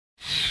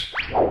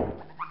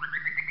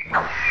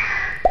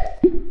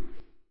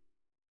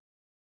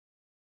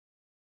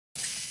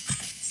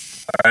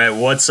right,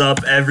 what's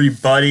up,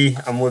 everybody?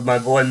 I'm with my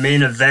boy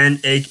Main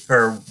Event,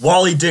 or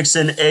Wally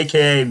Dixon,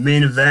 aka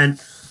Main Event,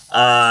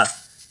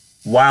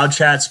 Wild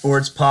Chat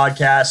Sports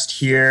Podcast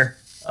here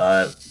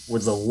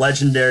with the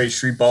legendary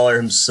street baller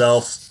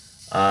himself.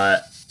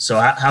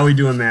 So how we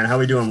doing, man? How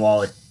we doing,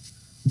 Wally? I'm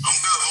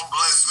good. I'm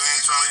blessed, man.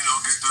 Trying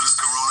to get through this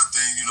Corona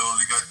thing.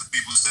 They got the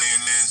people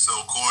staying in, so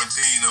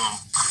quarantine.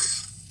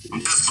 I'm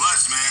just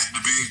blessed, man,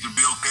 to be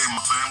okay. My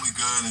family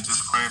good, and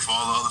just praying for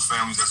all the other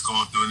families that's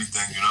going through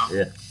anything.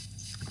 Yeah.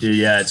 Dude,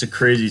 yeah, it's a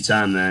crazy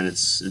time, man.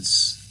 It's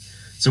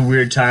a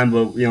weird time,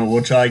 but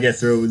we'll try to get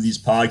through it with these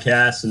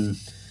podcasts and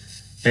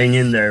hang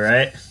in there,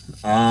 right?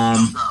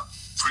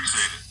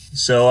 Appreciate it.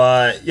 So,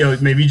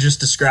 maybe just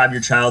describe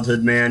your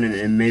childhood, man,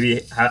 and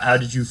maybe how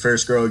did you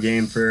first grow a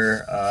game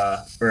or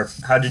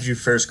how did you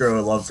first grow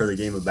a love for the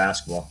game of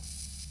basketball?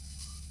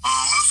 It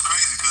was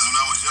crazy because when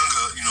I was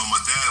younger, my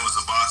dad was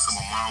a boxer,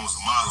 my mom was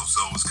a model, so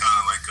it was kind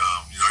of like,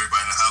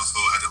 everybody in the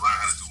household had to learn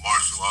how to do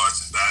martial arts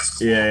and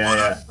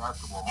basketball.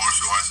 Basketball,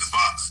 martial arts, and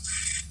box.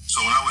 So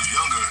when I was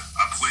younger,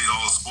 I played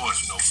all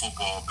sports,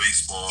 football,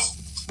 baseball,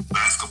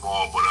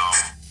 basketball, but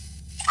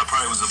I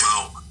probably was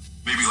about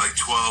maybe like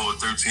 12 or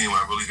 13 when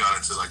I really got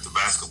into like the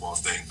basketball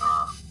thing.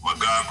 My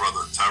god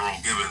brother,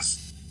 Tyrone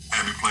Gibbons,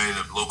 had me playing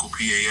at the local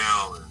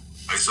PAL, and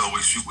I used to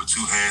always shoot with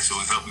two hands, so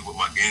he helped me with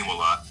my game a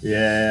lot.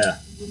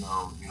 Yeah.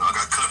 I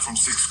got cut from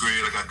 6th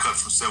grade, I got cut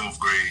from 7th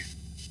grade,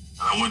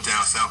 and I went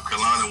down South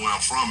Carolina where I'm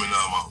from, and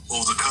my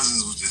older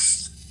cousins was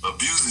just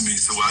abusing me,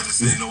 so I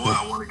just said, you know what,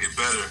 I want to get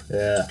better.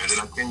 Yeah. And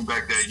then I came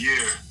back that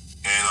year,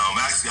 and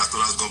actually I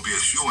thought I was going to be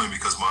a shoo-in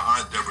because my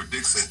aunt, Deborah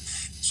Dixon,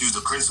 she was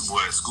the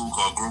principal at a school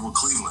called Grover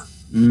Cleveland.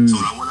 So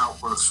when I went out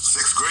for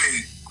 6th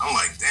grade, I'm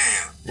like,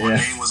 damn, my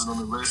name wasn't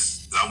on the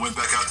list. Then I went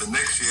back out the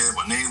next year,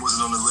 my name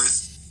wasn't on the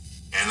list.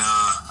 And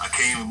I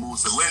came and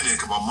moved to Linden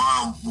because my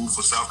mom moved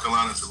from South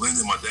Carolina to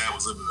Linden. My dad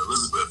was living in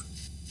Elizabeth.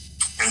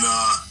 And,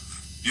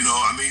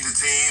 I made the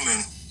team,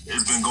 and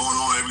it's been going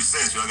on ever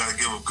since. I got to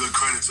give a good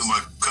credit to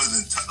my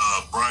cousin,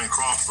 Brian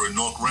Crawford,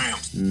 North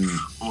Rams,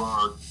 who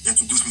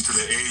introduced me to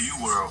the AAU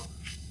world.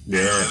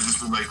 Yeah. And it's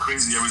just been like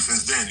crazy ever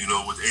since then,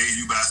 with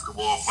AAU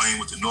basketball, playing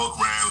with the North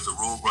Rams, the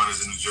Road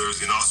Runners in New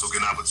Jersey, and also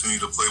getting an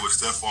opportunity to play with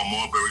Stephon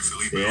Marbury,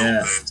 Felipe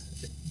Lopez,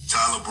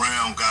 Tyler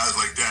Brown, guys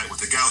like that with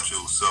the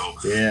Gauchos. So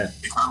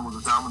it kind of was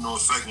a domino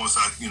effect once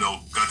I,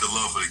 got the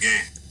love for the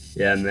game.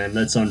 Yeah, man,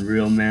 that's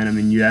unreal, man. I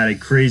mean, you had a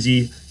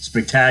crazy,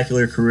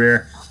 spectacular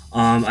career.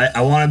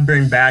 I want to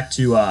bring back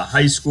to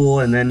high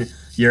school and then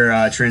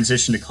your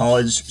transition to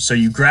college. So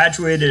you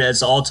graduated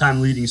as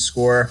all-time leading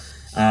scorer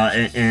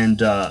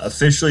and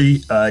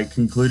officially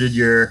concluded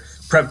your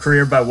prep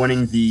career by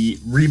winning the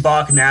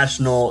Reebok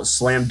National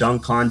Slam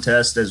Dunk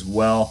Contest as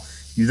well.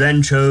 You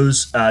then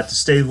chose to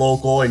stay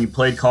local, and you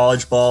played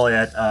college ball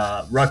at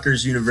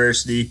Rutgers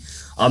University.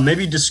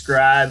 Maybe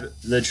describe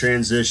the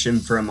transition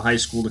from high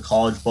school to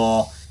college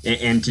ball,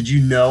 and did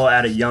you know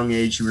at a young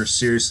age you were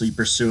seriously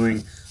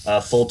pursuing a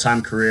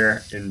full-time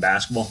career in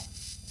basketball?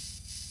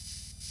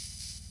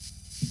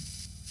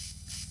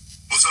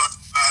 What's up?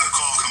 I had a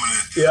call coming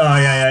in.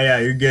 Yeah.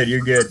 You're good.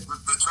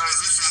 The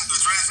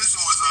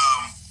transition was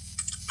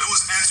it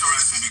was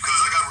interesting because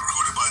I got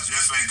recruited by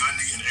Jeff Van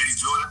Gundy and Eddie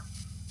Jordan.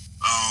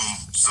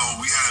 So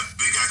we had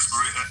big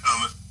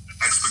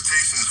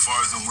expectations as far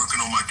as them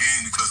working on my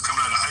game because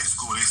coming out of high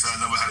school, they said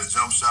I never had a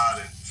jump shot,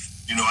 and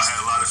I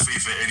had a lot of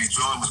faith that Eddie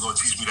Jordan was going to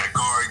teach me that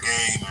guard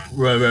game. And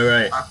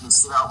Right. having to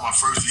sit out my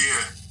first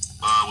year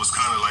was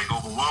kind of like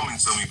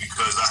overwhelming to me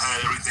because I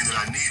had everything that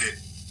I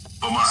needed,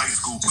 but my high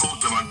school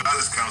coach and my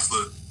guidance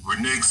counselor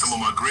reneged some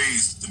of my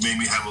grades to make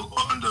me have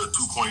under a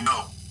 2.0.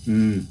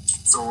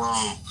 So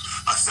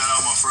I sat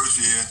out my first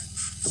year.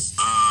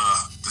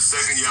 The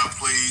second year I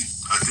played,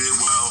 I did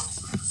well.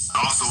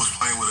 I also was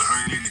playing with a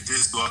herniated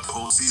disc throughout the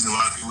whole season. A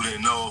lot of people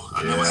didn't know.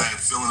 I never had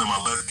feeling in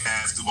my left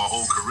calf through my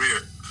whole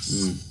career.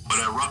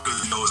 But at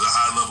Rutgers, it was a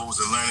high level, it was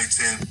Atlantic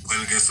 10,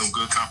 playing against some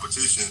good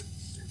competition.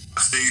 I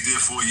stayed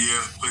there for a year,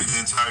 played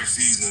the entire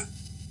season.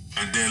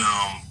 And then,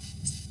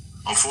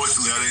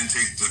 unfortunately, I didn't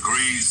take the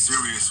grades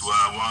serious where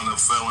I wound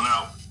up failing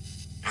out.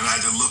 And I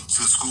had to look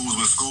to schools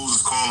when schools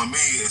was calling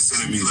me and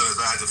sending me letters.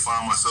 I had to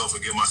find myself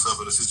and get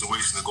myself in a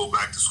situation to go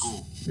back to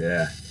school.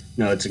 Yeah.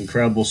 No, it's an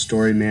incredible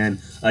story,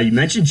 man. You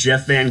mentioned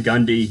Jeff Van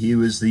Gundy. He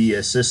was the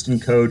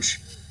assistant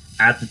coach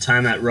at the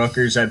time at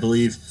Rutgers, I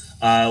believe.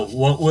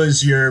 What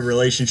was your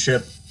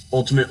relationship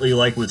ultimately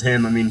like with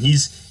him? I mean,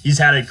 he's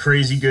had a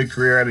crazy good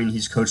career. I mean,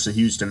 he's coached the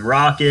Houston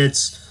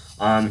Rockets.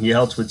 He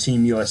helped with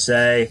Team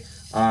USA.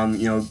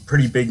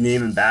 Pretty big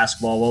name in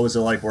basketball. What was it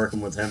like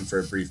working with him for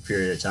a brief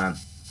period of time?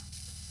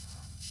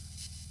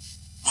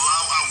 Well,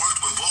 I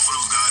worked with both of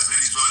those guys,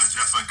 Eddie Jordan and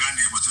Jeff Van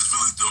Gundy. It was just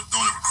really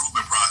doing the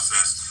recruitment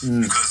process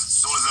because as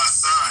soon as I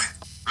signed,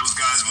 those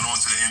guys went on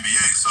to the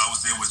NBA. So I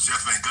was there with Jeff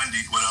Van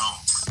Gundy, with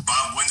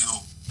Bob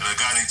Wenzel, and a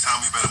guy named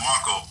Tommy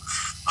Bettamarco.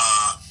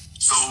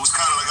 So it was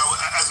kind of like,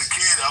 as a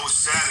kid, I was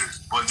shattered.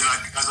 But then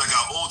as I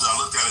got older, I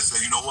looked at it and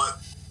said, you know what?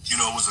 It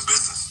was a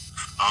business.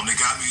 They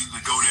got me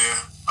to go there.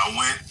 I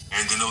went,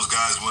 and then those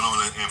guys went on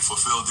and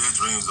fulfilled their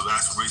dreams of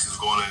aspirations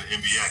of going to the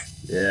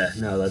NBA. Yeah,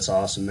 no, that's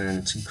awesome, man.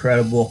 It's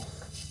incredible.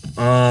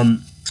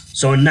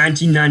 So in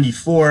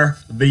 1994,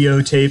 a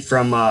videotape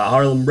from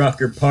Harlem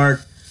Rucker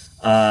Park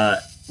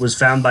was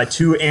found by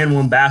two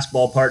And1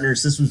 basketball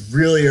partners. This was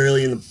really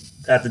early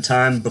at the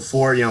time,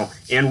 before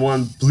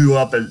And1 blew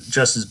up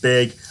just as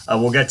big.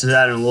 We'll get to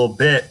that in a little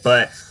bit,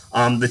 but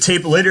the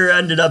tape later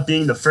ended up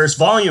being the first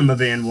volume of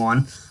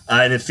And1,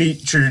 and it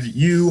featured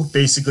you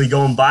basically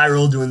going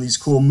viral, doing these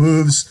cool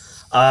moves.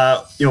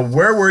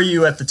 Where were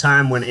you at the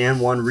time when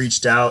And1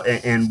 reached out,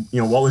 and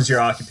what was your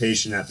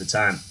occupation at the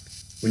time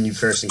when you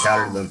first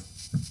encountered them?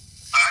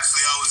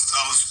 Actually, I was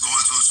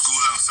going to a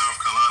school out in South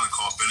Carolina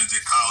called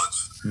Benedict College,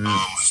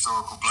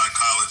 historical black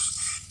college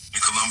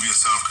in Columbia,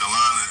 South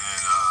Carolina,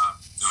 and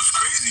it was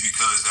crazy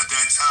because at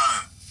that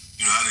time,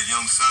 I had a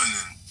young son,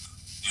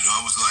 and I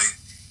was like,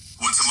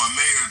 went to my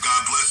mayor,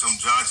 God bless him,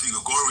 John T.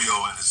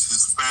 Gregorio, and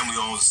his family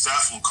owns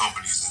Saffold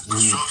companies and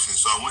construction.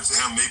 So I went to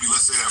him maybe,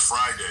 let's say that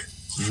Friday.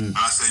 And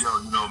I said, yo,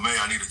 Mayor,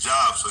 I need a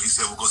job. So he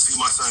said, well, go see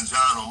my son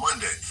John on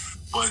Monday.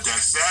 But that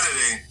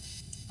Saturday,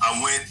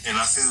 I went and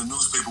I seen the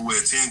newspaper where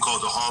a team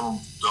called the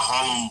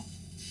Harlem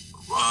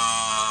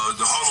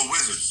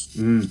Wizards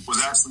was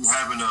actually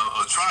having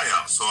a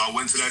tryout. So I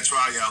went to that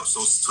tryout.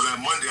 So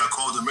that Monday, I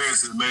called the mayor and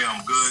said, Mayor,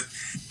 I'm good.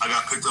 I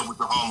got picked up with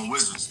the Harlem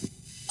Wizards.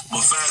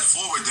 But fast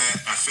forward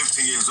that, at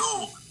 15 years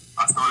old,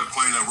 I started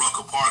playing at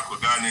Rucker Park with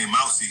a guy named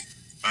Mousy.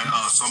 And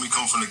saw me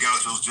come from the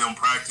Gauchos gym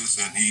practice,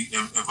 and he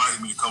invited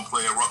me to come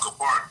play at Rucker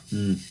Park.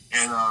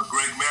 And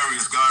Greg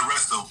Marius, God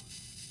rest him,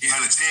 he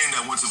had a team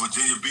that went to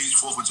Virginia Beach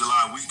 4th of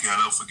July weekend.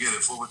 I'll never forget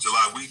it, 4th of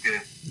July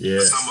weekend,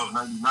 the summer of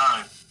 '99.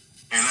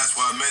 And that's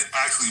where I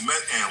actually met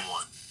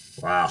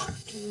And1. Wow.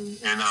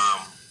 And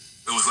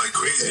it was like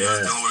crazy. I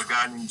was dealing with a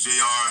guy named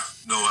JR.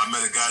 I met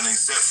a guy named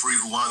Set Free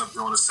who wound up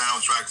doing the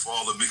soundtrack for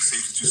all the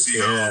mixtapes that you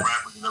see, all the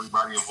rappers and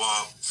everybody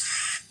involved.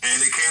 And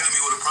they came to me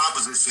with a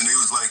proposition. They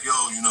was like,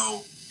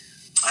 yo,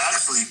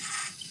 actually,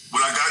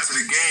 when I got to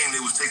the game, they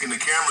was taking the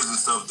cameras and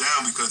stuff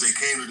down because they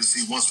came to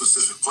see one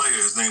specific player.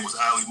 His name was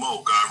Ali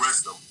Mo, God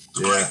rest him,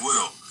 the Black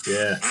Widow.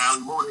 And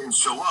Ali Mo didn't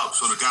show up.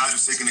 So the guys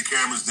were taking the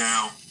cameras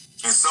down.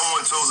 And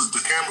someone told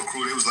the camera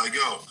crew, they was like,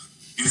 yo,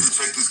 you need to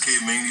check this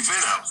kid main event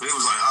out. So they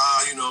was like,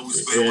 we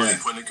spent money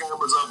putting the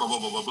cameras up, blah,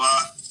 blah, blah, blah,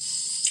 blah.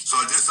 So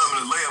I did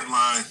something in the layup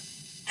line,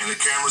 and the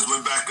cameras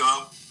went back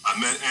up. I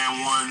met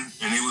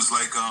And1, and it was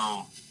like,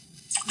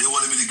 they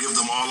wanted me to give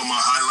them all of my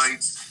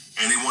highlights,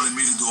 and they wanted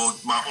me to do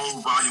my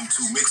own Volume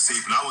 2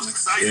 mixtape, and I was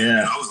excited.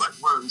 And I was like,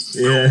 word, this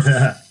is dope.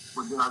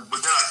 But then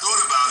I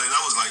thought about it, and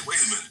I was like, wait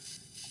a minute.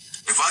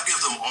 If I give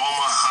them all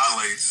my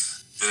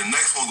highlights, then the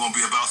next one going to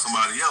be about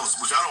somebody else,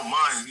 which I don't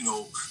mind,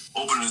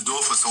 opening the door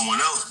for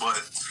someone else.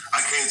 But I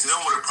came to them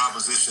with a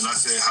proposition. I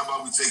said, how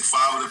about we take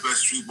 5 of the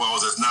best street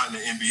balls that's not in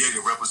the NBA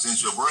to represent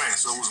your brand?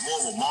 So it was more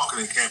of a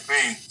marketing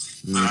campaign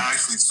that I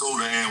actually sold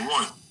to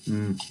And1.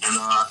 And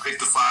I picked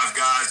the 5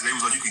 guys, and they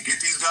was like, you can get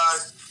these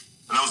guys?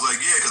 And I was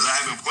like, yeah, because I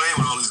have been playing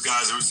with all these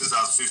guys ever since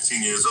I was 15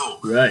 years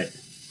old. Right.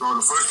 So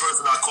the first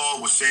person I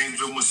called was Shane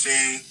Drill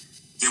Machine.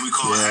 Then we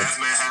called Half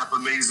Man, Half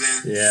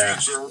Amazing,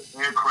 Future,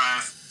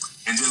 Aircraft.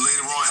 And then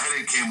later on,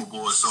 Headache came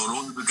aboard. So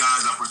those are the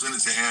guys I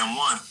presented to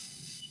And1.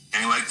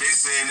 And like they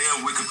say in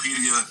their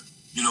Wikipedia,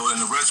 and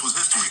the rest was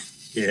history.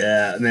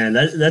 Yeah, man,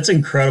 that's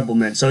incredible,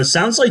 man. So it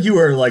sounds like you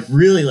were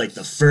really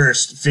the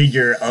first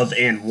figure of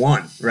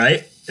And1,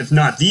 right? If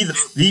not the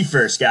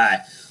first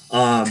guy.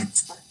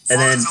 And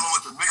then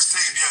with the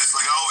mixtape, yes.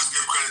 Like I always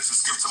give credit to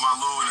Skip to my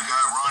Lou and the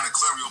guy Ron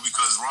Clario,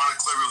 because Ron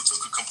Clario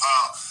took a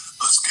compile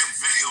of Skip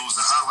videos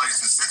and highlights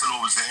and sent it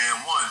over to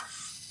And1.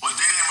 But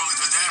they didn't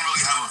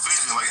really have a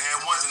vision. Like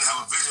And1 didn't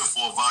have a vision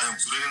for Volume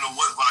 2. They didn't know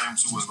what Volume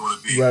 2 was going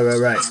to be.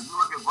 Right. Because if you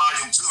look at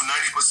Volume 2,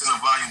 90%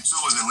 of Volume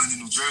 2 was in Linden,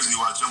 New Jersey,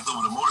 where I jumped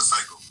over the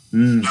motorcycle.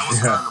 That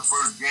was kind of the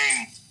first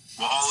game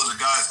where all of the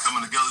guys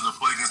coming together to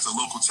play against the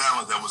local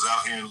talent that was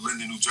out here in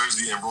Linden, New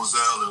Jersey, and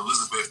Roselle and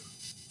Elizabeth.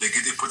 They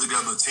put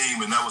together a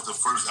team, and that was the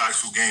first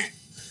actual game.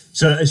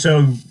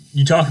 So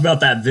you talk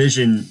about that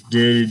vision.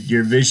 Did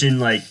your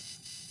vision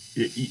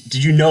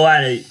did you know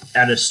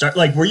at a start?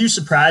 Were you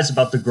surprised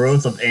about the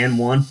growth of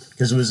And1?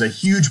 Because it was a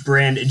huge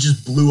brand. It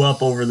just blew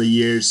up over the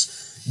years.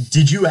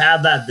 Did you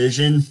have that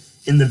vision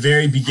in the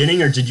very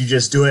beginning, or did you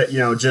just do it,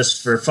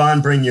 just for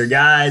fun, bring your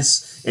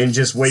guys, and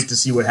just wait to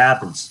see what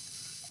happens?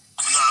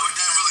 No, I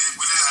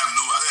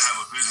didn't have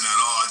a vision at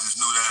all. I just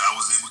knew that I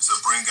was able to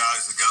bring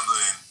guys together,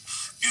 and,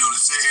 to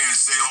sit here and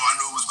say, I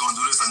knew it was going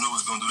to do this, I knew it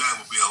was going to do that,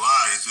 would be a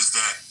lie. It's just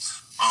that,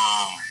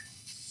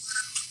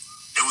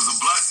 it was a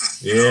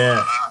blessing.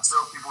 I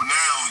tell people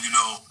now,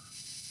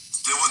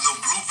 there was no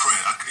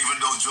blueprint.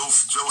 Even though Joe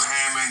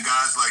Hammond,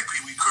 guys like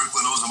Pee Wee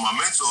Kirkland, those are my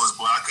mentors,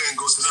 but I couldn't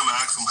go to them and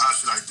ask them, how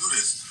should I do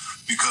this?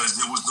 Because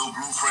there was no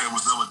blueprint. It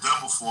was never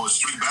done before.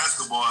 Street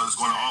basketball is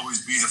going to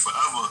always be here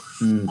forever.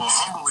 But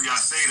humbly, I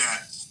say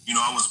that,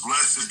 I was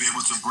blessed to be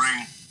able to bring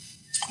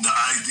the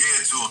idea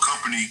to a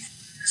company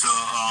to,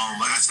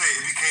 like I say,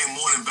 it became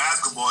more than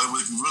basketball.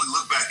 If you really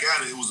look back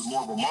at it, it was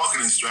more of a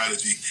marketing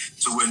strategy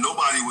to where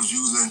nobody was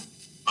using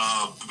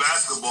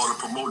basketball to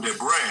promote their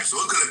brand. So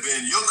it could have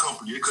been your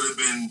company. It could have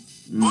been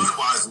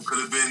Budweiser, could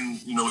have been,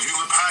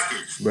 Hewlett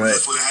Packard. Right.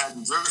 That's what they had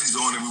the jerseys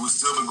on, and we would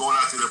still been going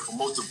out there to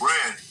promote the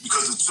brand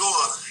because the tour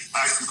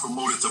actually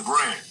promoted the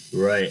brand.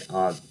 Right.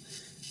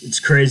 It's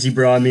crazy,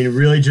 bro. I mean, it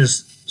really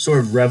just sort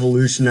of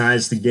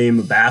revolutionized the game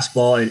of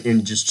basketball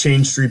and just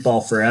changed street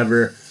ball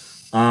forever.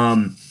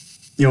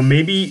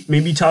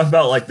 Maybe talk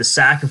about like the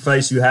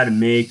sacrifice you had to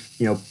make,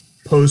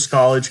 post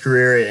college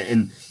career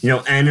and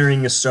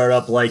entering a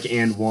startup like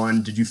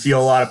And1. Did you feel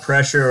a lot of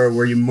pressure, or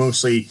were you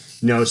mostly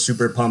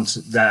super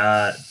pumped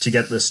that to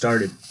get this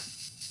started? I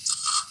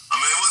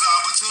mean, it was an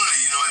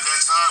opportunity. At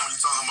that time, when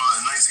you're talking about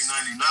in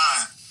 1999,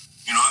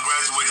 I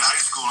graduated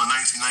high school in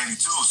 1992,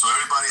 so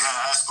everybody had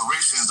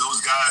aspirations.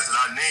 Those guys that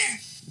I named,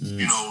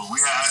 we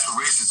had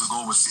aspirations to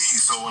go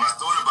overseas. So when I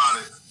thought about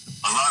it,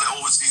 a lot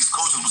of overseas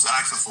coaches was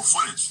asking for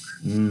footage.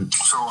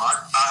 So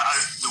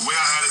the way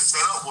I had it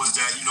set up was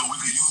that, we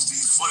could use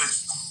these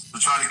footage to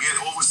try to get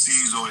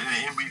overseas or in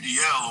an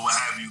NBDL or what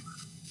have you.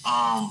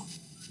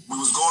 We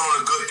was going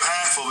on a good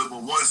path of it,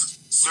 but once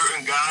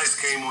certain guys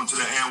came onto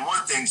the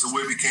And1 thing, so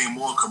it became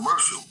more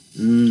commercial.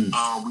 We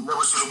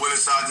never should have went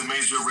inside the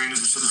major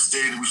arenas. We should have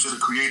stayed, and we should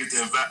have created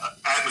the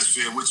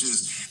atmosphere, which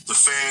is the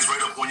fans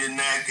right up on your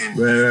neck and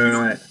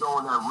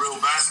throwing that real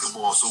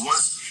basketball. So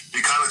once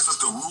they kind of took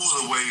the rules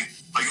away,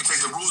 like you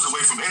take the rules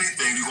away from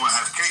anything, you're going to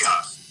have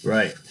chaos.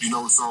 Right.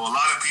 So a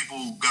lot of people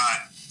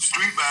got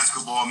street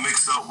basketball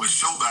mixed up with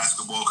show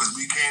basketball because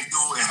we came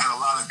through and had a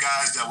lot of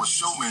guys that were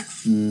showmen,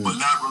 but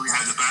not really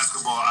had the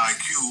basketball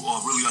IQ or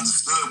really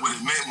understood what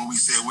it meant when we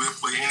said we'll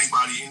play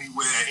anybody,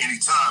 anywhere, at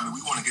any time, and we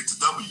want to get to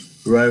W.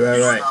 Right.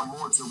 Got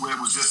more to where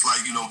it was just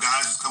like,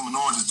 guys just coming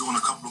on, just doing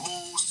a couple of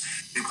moves,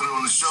 they put it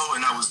on the show,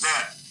 and that was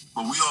that.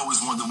 But we always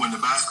wanted to win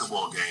the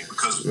basketball game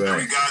because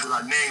every guy that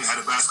I named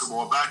had a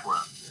basketball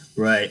background.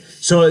 Right.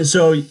 So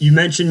you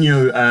mentioned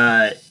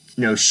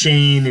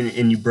Shane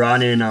and you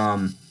brought in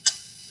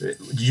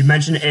did you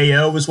mention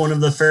AO was one of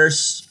the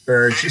first,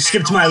 or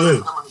skip to my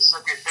loop? AO wound up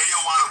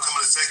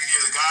coming the second year.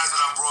 The guys that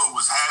I brought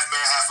was Half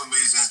Bad, Half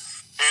Amazing,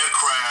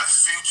 Aircraft,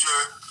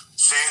 Future,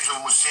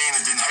 Sandra Machine,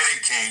 and then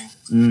Headache came,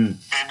 and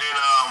then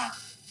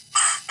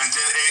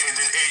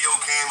AO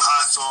came,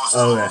 Hot Sauce,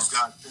 all those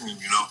guys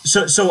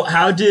came, So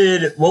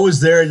what was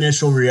their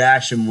initial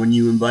reaction when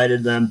you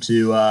invited them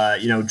to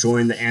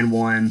join the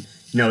And1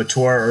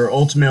 tour, or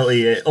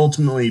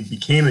ultimately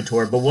became a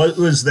tour? But what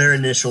was their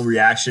initial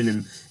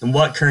reaction, and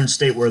what current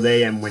state were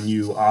they in when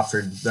you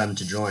offered them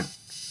to join?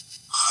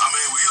 I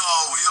mean, we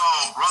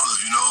all brothers,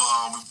 we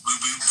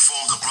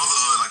formed a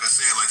brotherhood, like I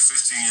said, like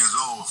 15 years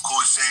old. Of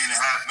course, Shane and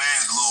Half Man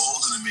is a little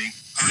older than me.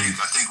 Headache,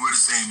 I think we're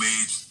the same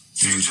age.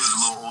 Future is a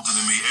little older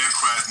than me.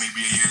 Aircraft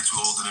maybe a year or two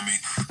older than me.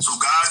 So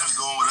guys was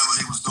doing whatever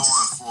they was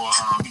doing for,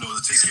 to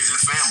take care of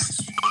their families,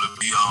 to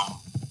be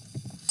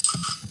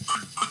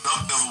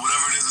productive or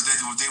whatever it is that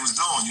they was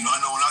doing. I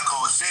know when I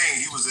called Shane,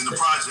 he was in the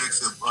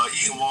projects of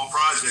Eaton Wall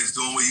projects,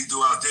 doing what he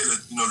do out there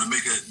to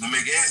make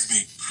ends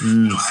meet.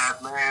 Half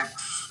Man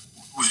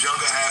was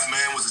younger. Half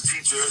Man was a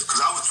teacher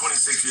because I was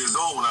 26 years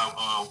old when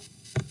I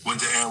went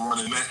to And1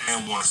 and met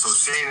And1. So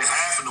Shane and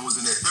Half of them was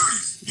in their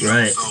 30s.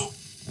 Right. So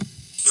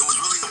it was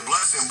really a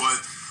blessing, but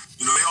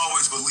they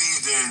always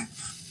believed in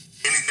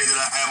anything that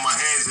I had my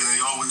hands in, and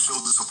they always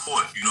showed the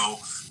support. And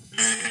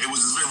it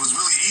was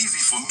really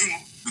easy for me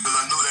because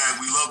I knew that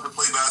we loved to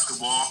play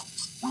basketball.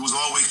 We was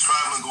always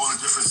traveling, going to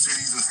different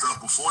cities and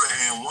stuff before the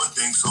And1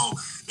 thing. So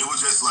it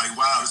was just like,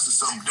 wow, this is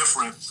something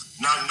different,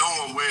 not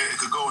knowing where it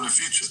could go in the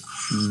future.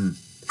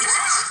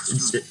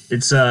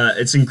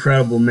 It's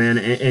incredible, man.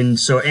 And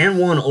so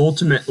And1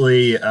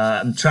 ultimately,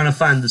 I'm trying to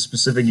find the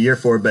specific year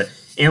for it, but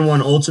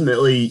And1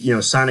 ultimately,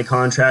 signed a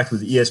contract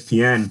with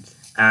ESPN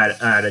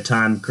at a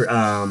time,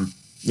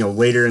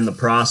 later in the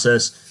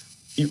process.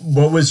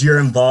 What was your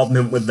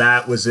involvement with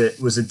that? Was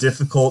it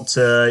difficult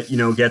to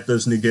get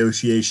those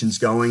negotiations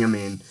going? I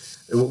mean,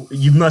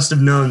 you must have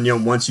known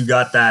once you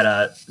got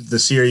that the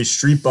series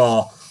Street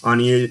Ball on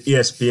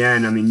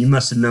ESPN. I mean, you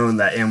must have known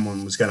that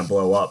And1 was going to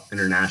blow up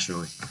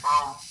internationally.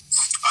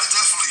 I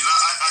definitely.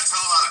 I tell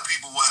a lot of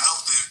people what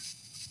helped it.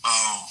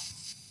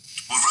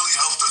 What really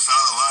helped us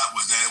out a lot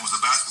was that it was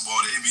a basketball.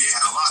 The NBA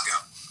had a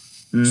lockout,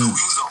 so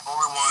we was the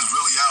only ones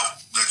really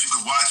out that you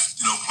could watch.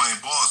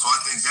 Playing ball. So I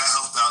think that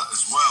helped out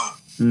as well.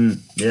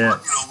 Yeah.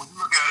 But, when you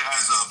look at it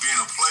as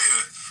being a player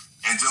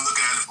and then look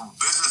at it from a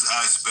business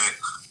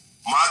aspect,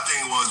 my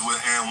thing was with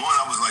And1,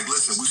 I was like,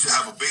 listen, we should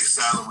have a base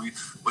salary,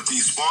 but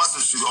these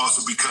sponsors should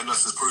also be cutting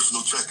us a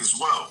personal check as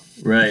well.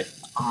 Right.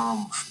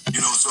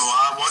 So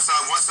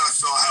once I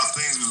saw how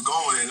things was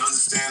going and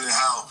understanding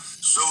how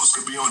shows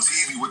could be on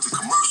TV with the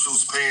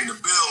commercials, paying the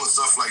bill and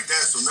stuff like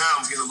that. So now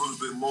I'm getting a little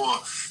bit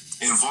more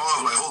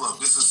involved. Like, hold up,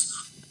 this is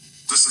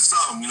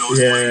something.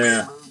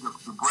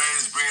 The brand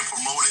is being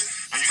promoted.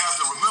 And you have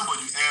to remember,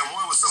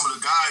 And1 was some of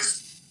the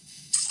guys,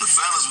 the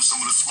fellas were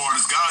some of the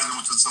smartest guys that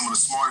went to some of the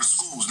smartest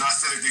schools. Not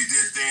saying that they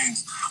did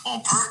things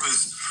on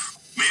purpose.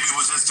 Maybe it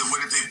was just the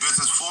way that their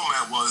business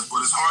format was,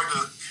 but it's hard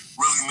to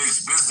really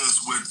mix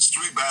business with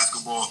street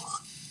basketball.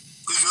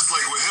 It's just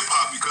like with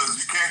hip-hop, because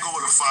you can't go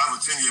with a 5 or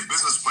 10 year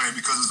business plan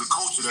because it's a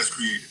culture that's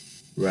created.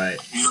 Right.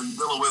 You know,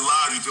 you're dealing with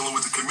lives, you're dealing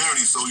with the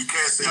community, so you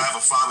can't say I have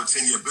a 5 or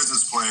 10 year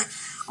business plan.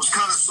 It was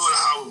kind of sort of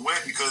how it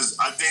went because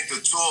I think the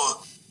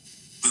tour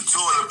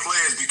and the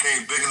players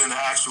became bigger than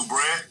the actual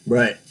brand.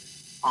 Right.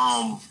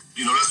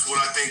 You know, that's what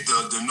I think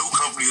the new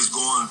company is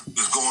going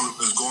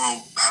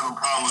having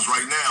problems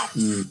right now,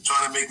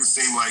 trying to make it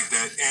seem like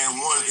that And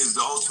One is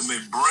the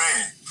ultimate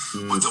brand,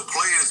 but the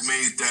players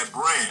made that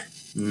brand.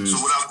 So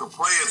without the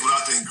players,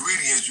 without the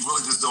ingredients, you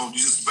really just don't.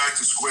 You're just back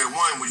to square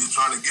one where you're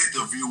trying to get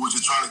the viewers,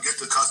 you're trying to get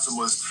the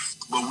customers.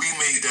 But we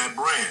made that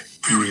brand,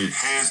 period,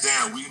 hands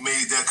down. We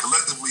made that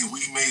collectively.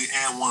 We made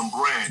One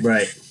brand,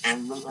 right?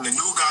 And the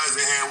new guys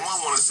at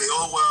One want to say,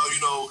 oh well,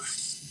 you know,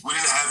 we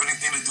didn't have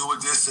anything to do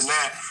with this and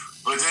that.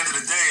 But at the end of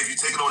the day, if you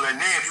take it on that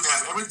name, you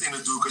have everything to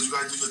do because you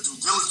got to do your due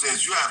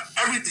diligence. You have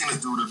everything to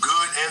do, the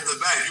good and the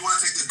bad. If you want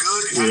to take the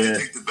good, you have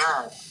to take the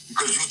bad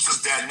because you took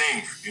that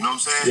name. You know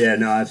what I'm saying? Yeah,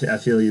 no, I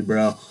feel you,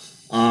 bro.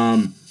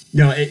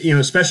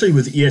 Especially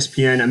with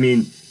ESPN, I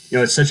mean, you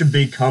know, it's such a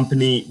big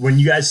company. When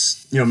you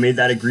guys, you know, made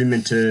that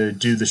agreement to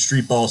do the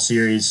street ball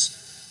series,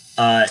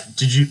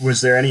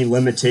 was there any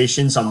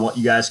limitations on what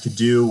you guys could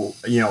do,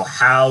 you know,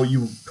 how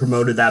you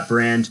promoted that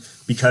brand?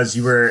 Because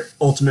you were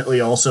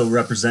ultimately also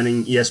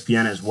representing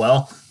ESPN as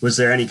well. Was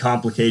there any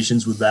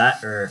complications with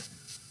that, or?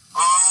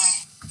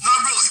 Not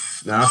really.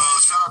 No.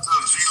 Shout out to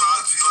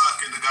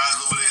G-Lock and the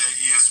guys over there at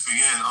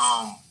ESPN.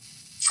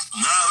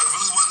 There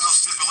really wasn't no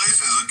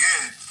stipulations.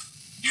 Again,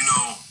 you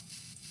know,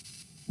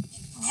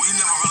 we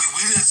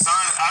didn't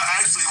sign.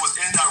 Actually, it was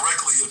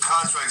indirectly a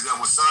contract that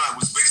was signed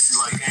was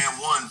basically like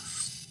One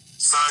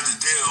signed a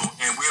deal,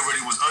 and we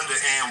already was under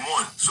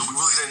One, so we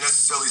really didn't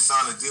necessarily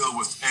sign a deal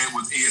with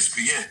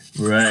ESPN.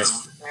 Right.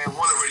 Because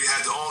One already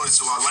had the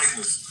owners to our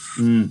likeness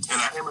and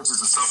our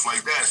images and stuff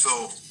like that. So,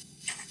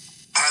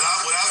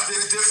 would I did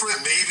it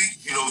different? Maybe,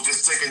 you know,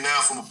 just thinking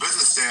now from a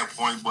business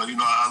standpoint, but you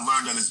know, I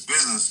learned that it's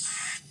business,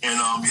 and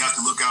you have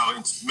to look out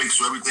and make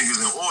sure everything is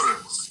in order.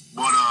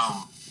 But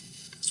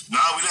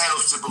we didn't have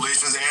no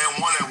stipulations.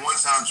 One at one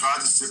time tried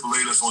to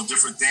stipulate us on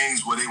different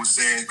things where they were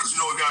saying, because you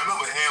know, we got to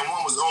remember,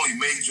 One was only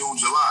May, June,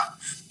 July.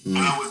 And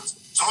I would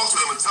talk to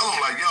them and tell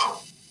them, like, yo,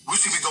 we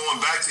should be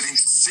going back to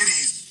these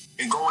cities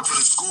and going to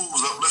the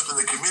schools, uplifting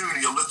the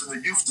community, uplifting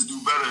the youth to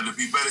do better, to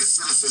be better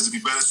citizens, to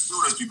be better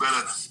students, be better,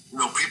 you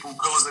know, people,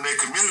 pillars in their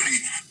community.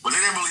 But they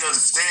didn't really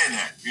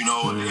understand that, you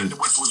know,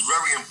 which was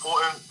very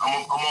important.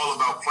 I'm all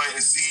about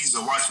planting seeds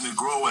and watching it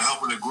grow and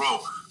helping it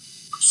grow.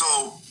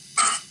 So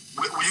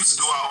we used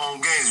to do our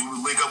own games. We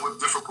would link up with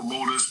different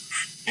promoters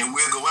and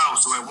we'd go out.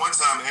 So at one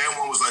time,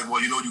 One was like,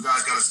 well, you know, you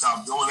guys got to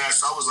stop doing that.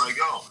 So I was like,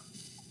 yo,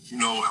 you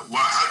know,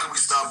 how can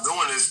we stop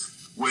doing this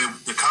where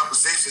the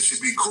compensation should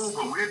be cool,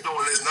 but we're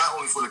doing this not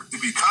only to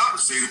be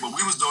compensated, but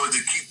we was doing it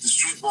to keep the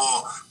street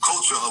ball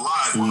culture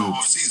alive on the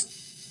off season.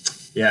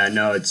 Yeah,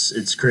 no,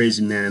 it's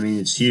crazy, man. I mean,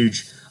 it's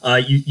huge.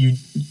 You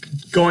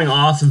going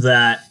off of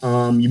that,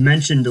 you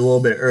mentioned a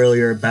little bit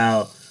earlier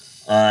about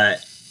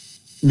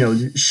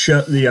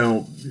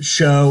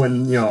show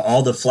and, you know,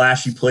 all the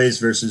flashy plays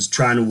versus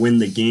trying to win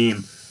the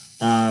game.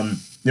 You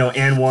know,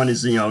 One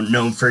is, you know,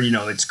 known for, you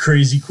know, its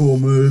crazy cool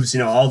moves, you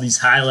know, all these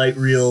highlight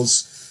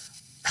reels.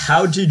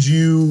 How do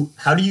you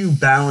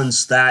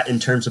balance that in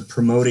terms of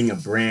promoting a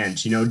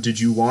brand? You know, did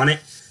you want it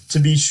to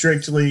be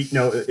strictly, you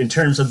know, in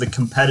terms of the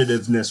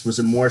competitiveness, was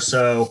it more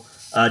so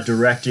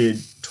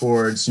directed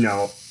towards, you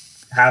know,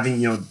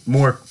 having, you know,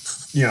 more,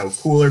 you know,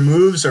 cooler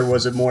moves, or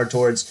was it more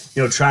towards,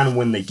 you know, trying to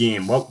win the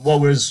game? What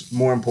was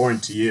more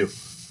important to you?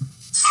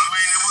 I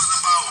mean, it was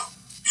about,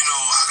 you know,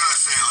 how can I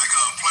say it? Like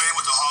playing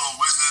with the Harlem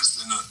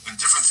Wizards and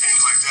different teams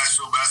like that,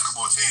 show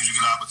basketball teams, you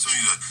get an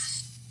opportunity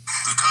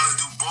to kind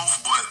of do both.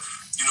 But,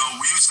 you know,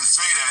 we used to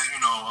say that, you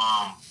know,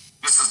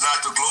 this is not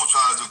the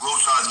Globetrotters. The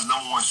Globetrotters is the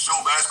 #1 show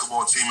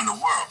basketball team in the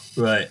world.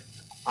 Right.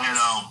 And,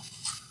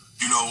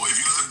 you know, if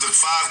you look at the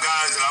 5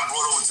 guys that I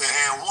brought over to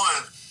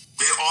One,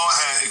 they all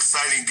had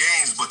exciting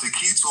games, but the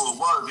key to it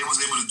was they was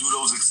able to do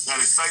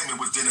that excitement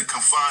within the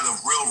confine of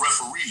real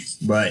referees.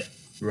 Right.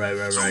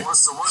 So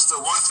once the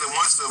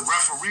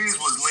referees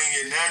was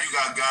lenient, now you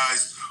got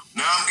guys.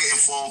 Now I'm getting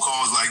phone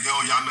calls like, yo,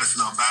 y'all messing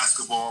up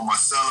basketball. My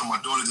son and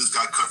my daughter just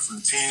got cut from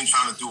the team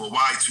trying to do a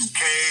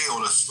Y2K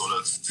or the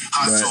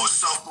hot sauce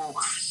shuffle.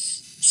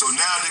 So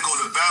now they go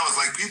to balance.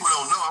 Like, people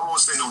don't know. I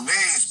won't say no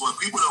names, but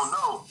people don't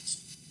know.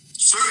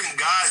 Certain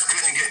guys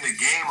couldn't get in the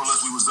game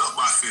unless we was up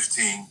by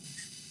 15.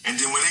 And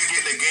then when they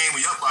get in the game,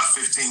 we up by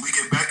 15. We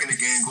get back in the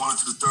game, going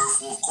into the third,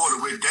 fourth quarter.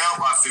 We're down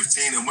by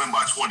 15 and win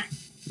by 20.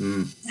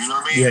 You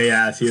know what I mean?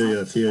 Yeah, I feel you.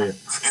 And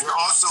it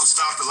also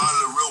stopped a lot of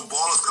the real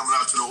ballers coming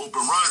out to the open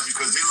runs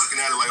because they're looking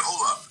at it like,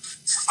 hold up,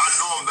 I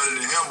know I'm better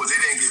than him, but they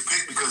didn't get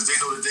picked because they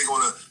know that they're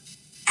going to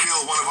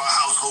kill one of our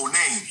household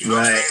names. You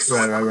know what I'm saying? So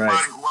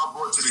everybody who I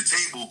brought to the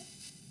table,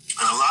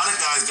 and a lot of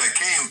guys that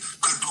came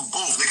could do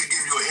both. They could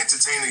give you an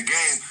entertaining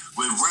game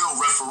with real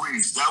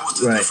referees. That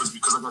was the difference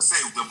because, like I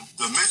said,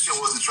 the mission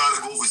was to try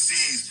to go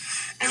overseas,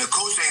 and a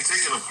coach ain't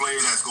taking a player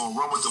that's going to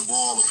run with the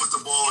ball or put the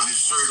ball in his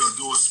shirt or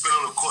do a spin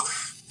on the court.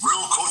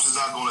 real coaches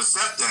not going to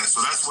accept that.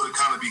 So that's what it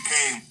kind of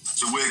became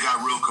to where it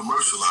got real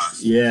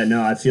commercialized. Yeah,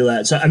 no, I feel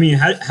that. So I mean,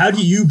 how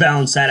do you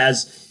balance that?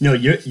 As you know,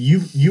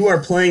 you are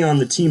playing on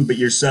the team, but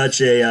you're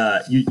such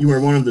a you are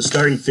one of the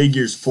starting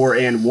figures for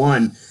and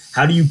one.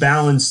 How do you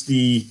balance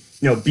the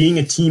being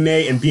a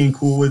teammate and being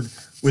cool with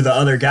the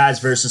other guys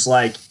versus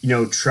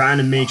trying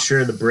to make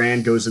sure the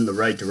brand goes in the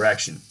right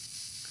direction?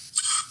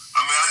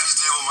 I mean, I just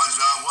did what my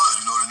job was.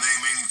 The name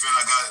main event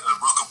I got at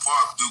Rucker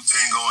Park, Duke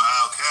Tango and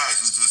Al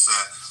Cash. It's just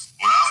that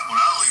when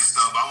I laced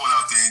up, I went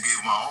out there and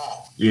gave my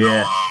all.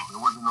 Yeah.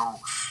 There wasn't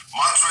no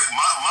my trick.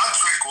 My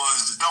trick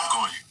was to dunk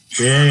on you.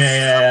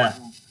 Yeah.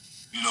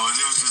 It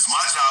was just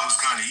my job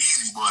was kind of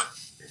easy, but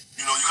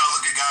you gotta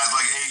look at guys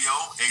like Ayo.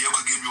 Ayo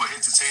could give you an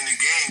entertaining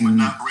game, but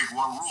not break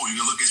one rule. You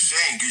can look at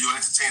Shane, give you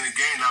an entertaining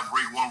game, not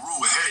break one rule,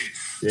 a headache.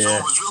 Yeah. So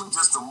it was really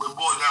just it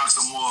boiled down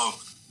to more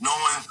of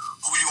knowing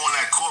who you on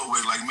that court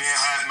with. Like man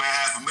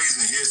half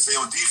amazing. Here, say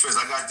on defense,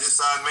 I got this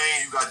side,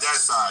 man. You got that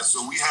side.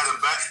 So we had a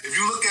back. If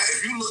you look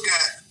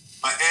at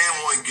an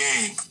and-one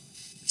game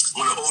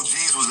when the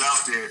OGs was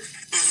out there,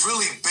 it's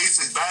really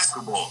basic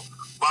basketball: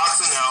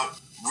 boxing out,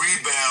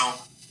 rebound,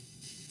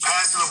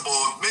 passing the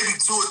ball, maybe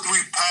 2 or 3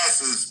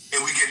 passes,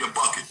 and we get in the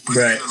bucket. We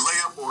get a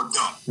layup or a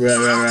dunk.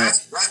 Right.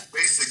 That's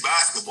basic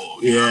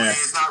basketball. You know what I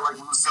mean? It's not like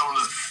we was telling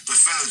the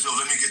defenders, yo,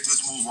 let me get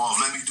this move off,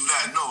 let me do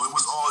that. No, it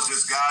was all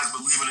just guys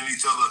believing in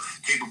each other's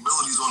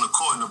capabilities on the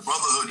court and the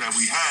brotherhood that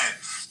we had,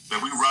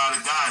 that we ride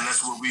or die, and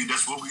that's what we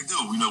do.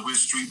 We're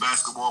street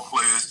basketball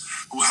players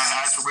who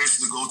had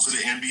aspirations to go to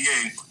the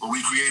NBA, but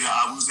we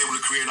was able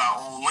to create our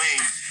own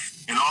lane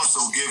and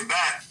also give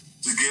back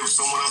to give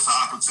someone else an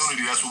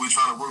opportunity. That's what we're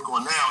trying to work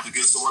on now, to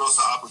give someone else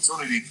an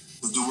opportunity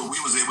to do what we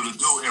was able to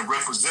do and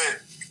represent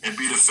and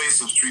be the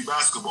face of street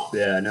basketball.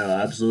 Yeah, no,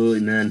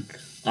 absolutely, man.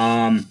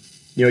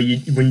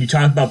 When you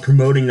talk about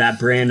promoting that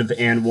brand of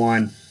and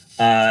one,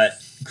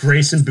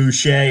 Grayson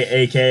Boucher,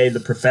 aka the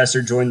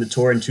Professor, joined the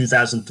tour in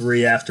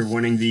 2003 after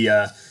winning the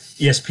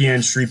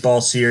ESPN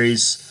Streetball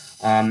Series.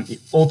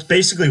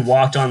 Basically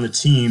walked on the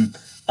team.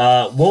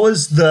 What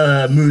was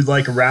the mood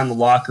like around the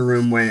locker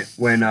room when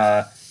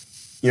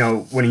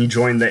he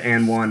joined the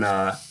and one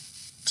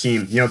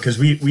team? Because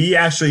we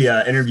actually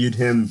interviewed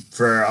him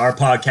for our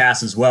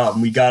podcast as well,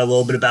 and we got a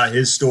little bit about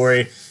his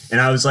story. And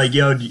I was like,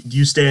 yo, do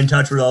you stay in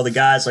touch with all the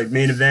guys, like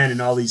Main Event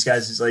and all these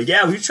guys? He's like,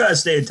 yeah, we try to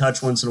stay in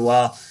touch once in a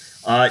while.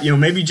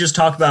 Maybe just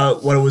talk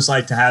about what it was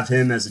like to have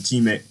him as a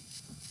teammate.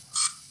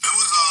 It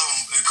was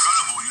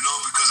incredible,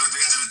 because at the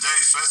end of the day,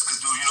 Fest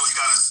could do, he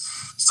got his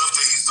stuff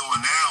that he's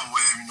doing now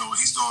where,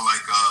 he's doing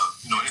like,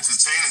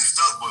 entertaining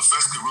stuff, but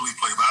Fest could really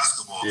play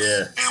basketball.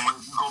 Yeah. And when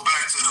you go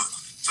back to the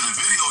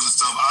videos and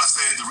stuff, I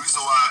said the reason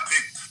why I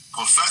picked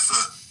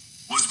Professor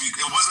was because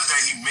it wasn't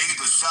that he made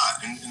the shot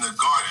in the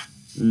Garden.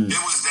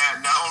 It was that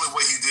not only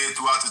what he did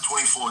throughout the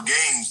 24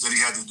 games that he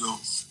had to do,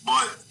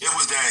 but it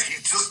was that he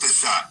took the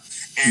shot.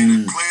 And the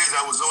players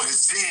that was on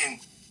his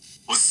team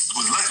was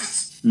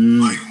legends.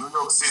 Like New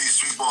York City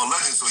streetball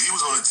legends. So he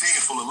was on a team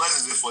full of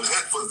legends. And for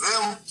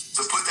them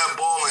to put that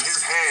ball in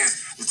his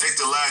hands to take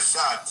the last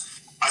shot,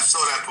 I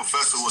saw that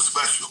Professor was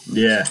special.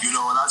 Yeah.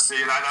 And I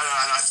said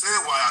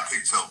why I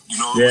picked him. He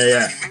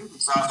made the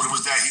shot, but it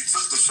was that he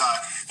took the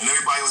shot, and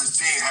everybody on his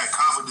team had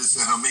confidence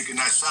in him making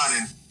that shot,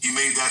 and he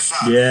made that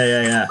shot.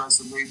 Yeah.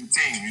 Professor made the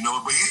team,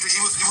 but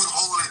he was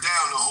holding it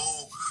down the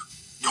whole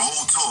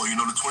tour.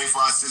 The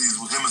 25 cities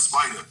with him and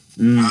Spider.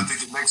 And I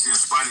think the next year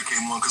Spider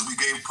came on because we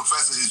gave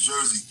Professor his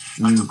jersey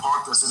at the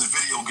park that's in the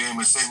video game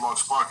in St.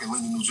 Mark's Park in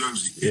Linden, New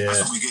Jersey. Yeah.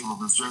 That's what we gave him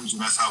his jersey,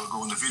 and that's how it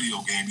go in the video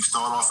game. You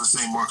start off at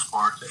St. Mark's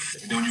Park,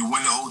 and then when you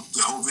win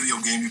the whole video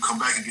game, you come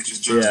back and get your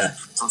jersey. Yeah.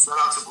 So shout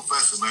out to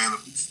Professor, man.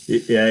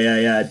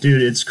 Yeah.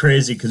 Dude, it's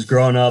crazy because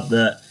growing up,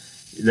 the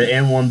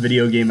M1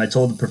 video game, I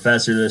told the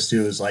Professor this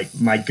too, it was like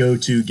my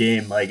go-to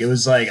game. Like it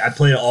was like I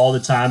played it all the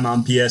time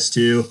on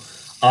PS2.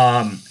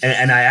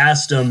 And I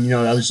asked him,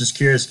 I was just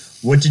curious,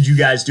 what did you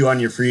guys do on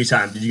your free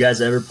time? Did you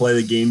guys ever play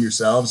the game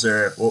yourselves,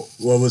 or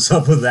what was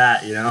up with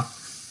that? I played it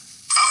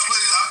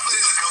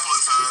a couple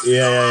of times.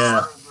 Yeah.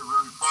 I didn't get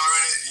really far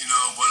in it,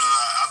 but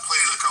I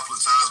played it a couple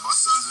of times. My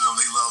sons and them,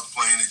 they loved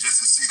playing it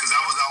just to see, because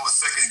that was our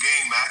second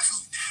game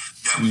actually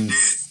that we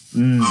did.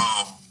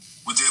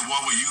 We did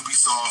one with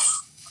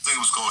Ubisoft. I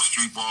think it was called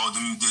Street Ball.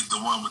 Then we did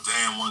the one with the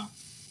and one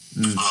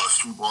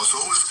Street Ball.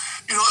 So it was,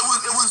 it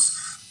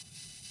was.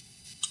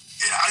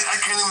 I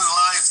can't even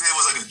lie and say it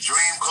was like a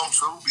dream come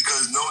true,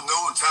 because no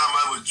time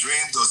I ever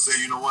dreamed or say,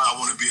 I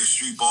want to be a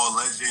street ball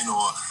legend,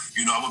 or,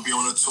 I'm going to be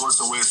on a tour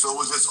somewhere. So it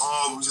was just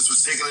we just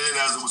was taking it in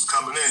as it was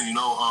coming in,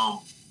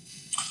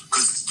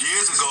 because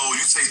years ago,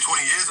 you say 20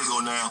 years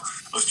ago now,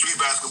 a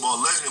street basketball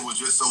legend was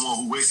just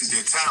someone who wasted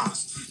their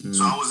talents.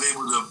 So I was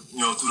able to,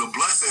 through the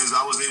blessings,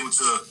 I was able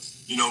to,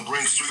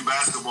 bring street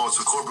basketball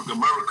to corporate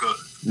America,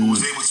 who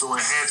was able to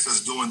enhance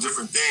us doing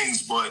different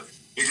things, but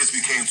it just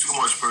became too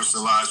much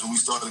personalized when we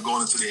started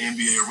going into the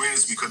NBA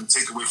arenas, because it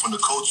take away from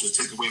the culture,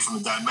 take away from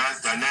the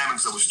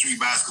dynamics of a street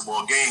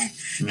basketball game,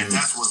 and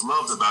that's what's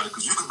loved about it.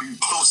 Because you could be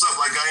close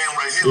up like I am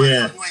right here,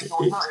 like, you ain't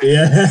doing nothing.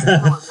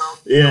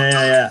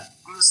 Yeah.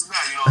 This and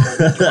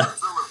that,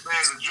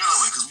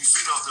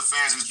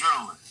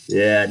 adrenaline.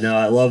 Yeah, no,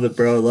 I love it,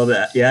 bro. I love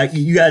it. Yeah,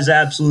 you guys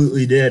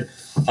absolutely did.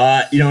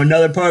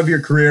 Another part of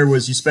your career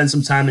was you spent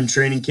some time in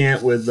training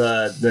camp with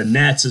the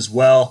Nets as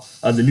well,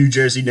 the New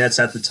Jersey Nets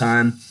at the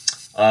time,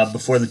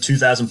 before the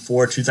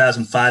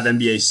 2004-2005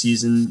 NBA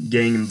season,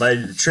 getting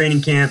invited to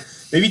training camp.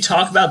 Maybe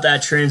talk about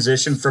that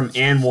transition from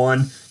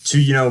AND1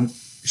 to,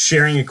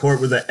 sharing a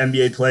court with the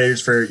NBA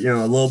players for,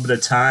 a little bit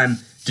of time.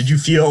 Did you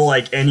feel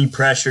like any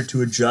pressure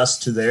to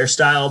adjust to their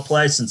style of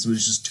play since it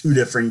was just two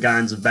different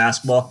kinds of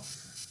basketball?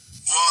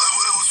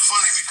 Well, it was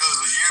funny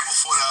because a year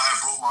before that I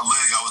had broke my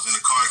leg. I was in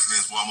a car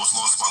accident where I almost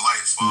lost my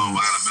life. I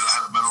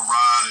had a metal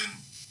rod and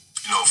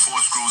 4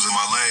 screws in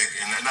my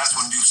leg, and that's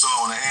when you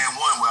saw on the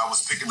AND1 where I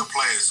was picking the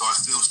players, so I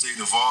still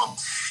stayed involved.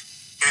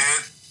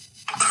 And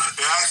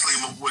actually,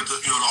 with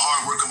the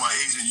hard work of my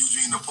agent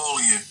Eugene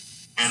Napoleon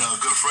and a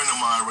good friend of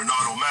mine,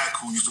 Renato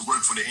Mack, who used to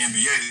work for the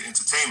NBA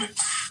Entertainment.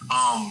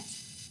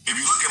 If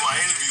you look at my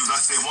interviews,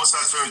 I said once I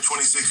turned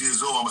 26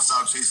 years old, I'm gonna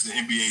stop chasing the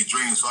NBA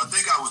dream. So I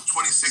think I was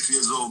 26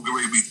 years old,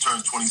 getting ready to be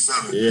turned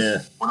 27. Yeah.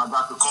 When I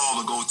got the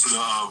call to go to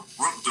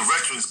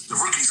the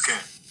rookies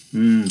camp.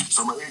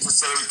 So my agent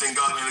set everything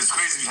up, and it's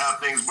crazy how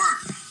things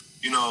work.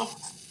 I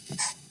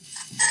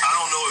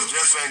don't know if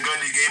Jeff Van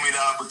Gundy gave me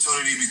the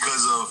opportunity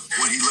because of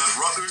when he left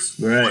Rutgers,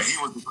 right. But he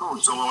was the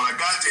coach. So when I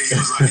got there,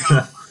 he was like,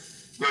 I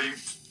don't know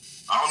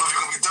if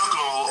you're gonna be dunking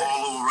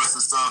all over the rest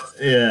of the stuff.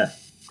 Yeah.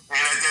 And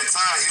at that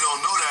time, he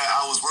don't know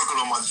that I was working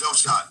on my jump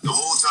shot. The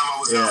whole time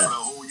I was out for the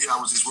whole year, I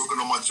was just working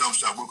on my jump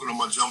shot.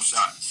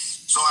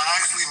 So I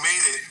actually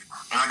made it,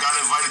 and I got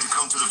invited to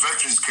come to the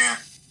veterans camp.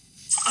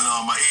 And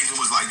my agent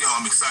was like,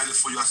 I'm excited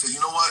for you. I said,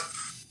 you know what?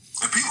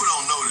 And people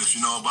don't know this,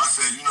 but I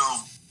said,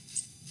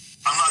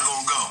 I'm not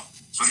going to go.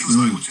 So he was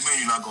like, what you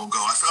mean you're not going to go?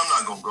 I said, I'm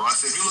not going to go. I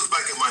said, if you look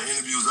back at my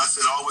interviews, I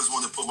said, I always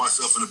wanted to put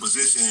myself in a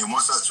position. And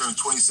once I turned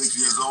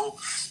 26 years old,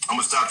 I'm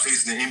going to stop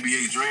chasing the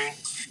NBA dream.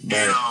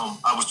 Right. And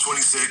I was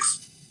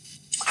 26.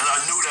 And I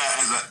knew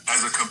that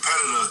as a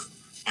competitor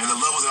and the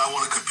level that I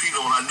want to compete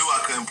on, I knew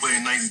I couldn't play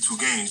in 92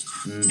 games.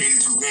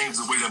 82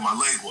 games the way that my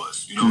leg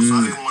was, So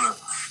I didn't want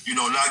to,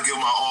 not give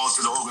my all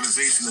to the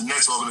organization, the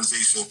next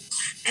organization,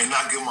 and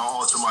not give my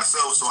all to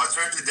myself. So I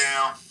turned it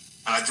down,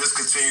 and I just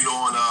continued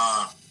on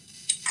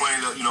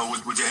playing,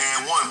 with the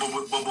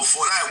AND1. But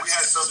before that, we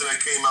had something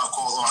that came out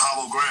called On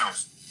Hollow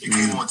Grounds. It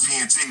came on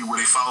TNT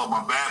where they followed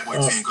my bad boy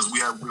team because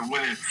we were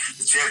winning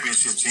the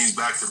championship teams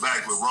back to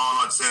back with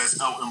Ron Artest,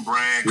 Elton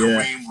Brand,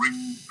 Kareem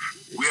Reed.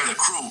 We had a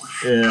crew.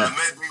 And I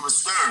met David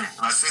Stern,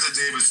 and I said to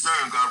David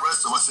Stern, God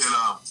rest him, I said,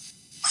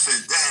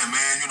 damn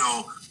man,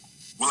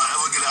 will I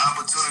ever get an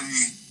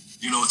opportunity,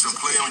 to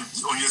play on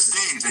your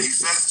stage? And he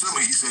says to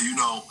me, he said,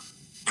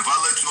 if I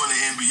let you in the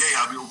NBA,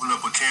 I'll be opening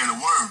up a can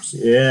of worms.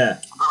 Yeah.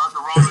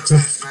 Ron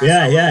Artest,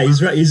 man. Yeah,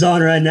 he's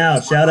on right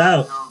now. Shout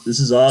out. This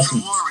is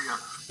awesome.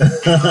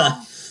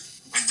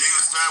 And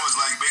David Stern was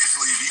like,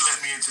 basically, if he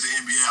let me into the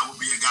NBA, I would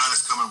be a guy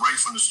that's coming right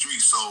from the street.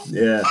 So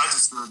I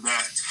understood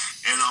that,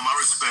 and I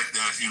respect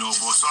that, But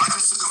so I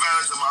just took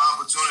advantage of my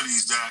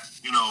opportunities that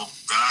I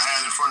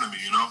had in front of me,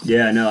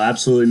 Yeah, no,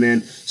 absolutely,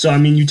 man. So I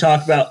mean, you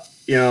talk about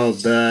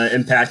the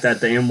impact that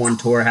the AND1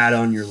 tour had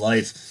on your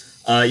life.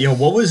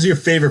 What was your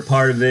favorite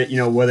part of it?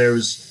 Whether it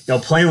was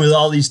playing with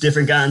all these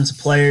different kinds of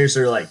players,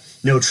 or like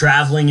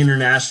traveling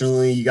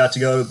internationally. You got to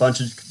go to a bunch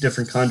of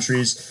different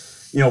countries.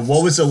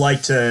 What was it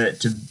like to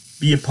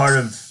be a part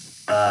of,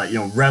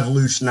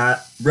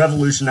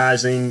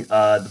 revolutionizing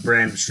the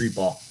brand of street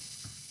ball?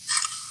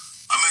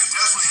 I mean,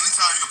 definitely,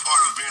 anytime you're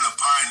part of being a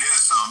pioneer,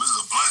 this is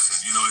a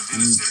blessing, and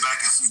then to sit back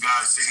and see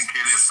guys taking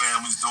care of their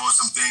families, doing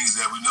some things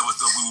that we never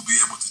thought we would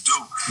be able to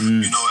do.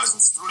 As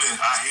a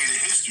student, I hated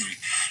history,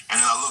 and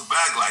then I look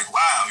back like,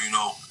 wow, I'm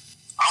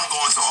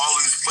going to all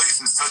these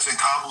places, touching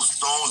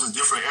cobblestones in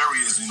different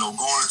areas, going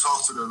to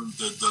talk to the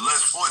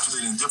less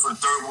fortunate in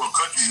different third world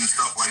countries and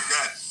stuff like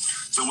that.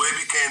 So where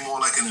it became more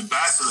like an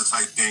ambassador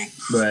type thing.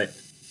 Right.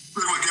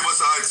 They would give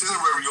us an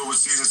itinerary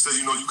overseas and say,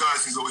 you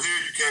guys can go here,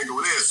 you can't go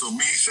there. So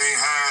me, Shane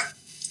Hyde,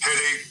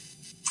 Headache,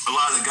 a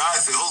lot of the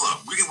guys say, hold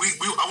up, I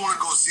want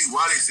to go see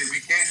why they say we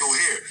can't go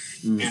here.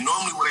 And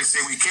normally when they say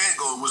we can't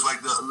go, it was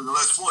like the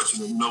less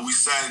fortunate. We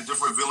sat in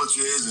different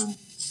villages and,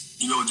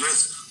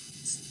 just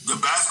the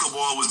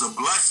basketball was a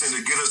blessing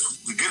to get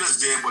us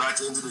there, but at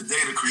the end of the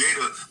day, the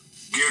creator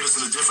geared us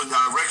in a different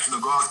direction to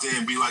go out there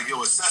and be like,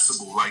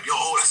 accessible. Like,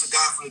 that's a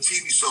guy from the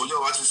TV show.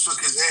 I just shook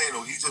his hand,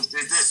 or he just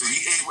did this, or he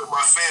ate with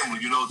my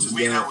family. To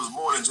me, that was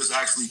more than just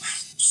actually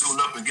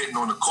suiting up and getting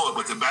on the court.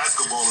 But the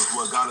basketball is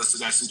what got us to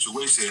that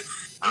situation,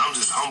 and I'm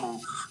just humbled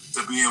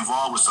to be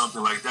involved with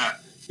something like that.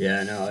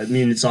 Yeah, no, I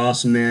mean, it's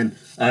awesome, man.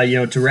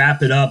 To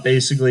wrap it up,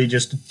 basically,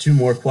 just 2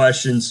 more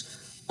questions.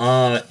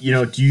 Do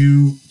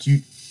you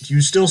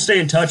still stay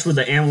in touch with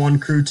the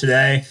AND1 crew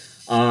today?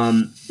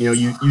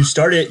 You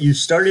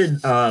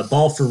started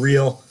Ball for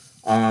Real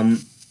a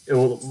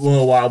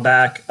little while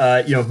back.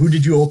 Who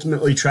did you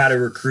ultimately try to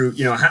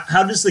recruit?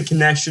 How does the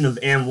connection of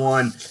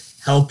AND1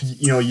 help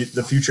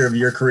the future of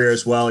your career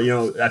as well?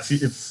 I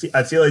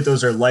feel like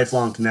those are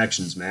lifelong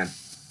connections, man.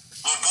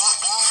 Well,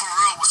 Ball for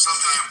Real was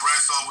something that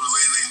branched off with a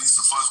lady named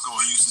Lisa Fusco,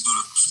 who used to do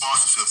the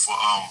sponsorship for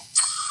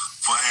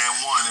And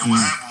One. And what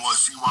happened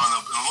was she wound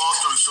up, and a long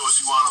story short,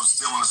 she wound up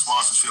stealing the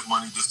sponsorship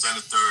money, this, that,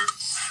 and the third.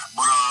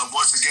 But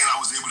once again, I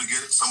was able to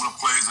get some of the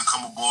players to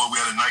come aboard. We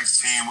had a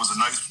nice team. It was a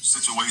nice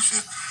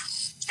situation.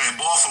 And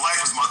Ball for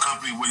Life is my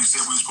company. Where you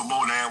said we was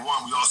promoting And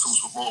One, we also was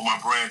promoting my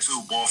brand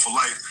too, Ball for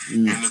Life.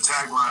 And the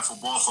tagline for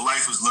Ball for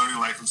Life is learning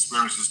life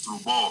experiences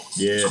through ball.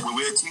 Yeah. So when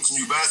we're teaching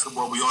you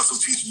basketball, we also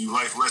teaching you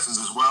life lessons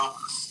as well.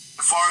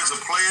 As far as the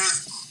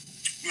players,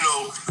 you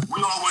know,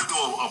 we all went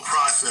through a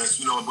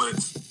process, you know, but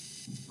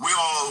we're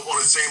all on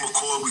the same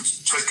accord. We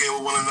check in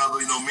with one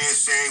another. You know, me and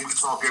Shane, we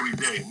talk every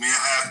day. Me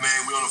and Half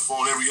Man, we on the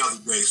phone every other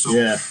day. So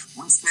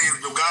we stay,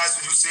 the guys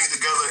that you see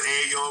together,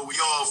 we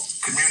all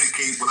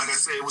communicate. But like I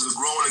said, it was a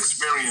growing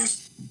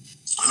experience.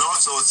 And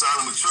also a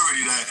sign of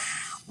maturity that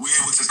we're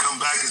able to come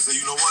back and say,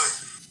 you know what?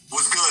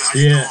 What's good? How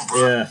you doing,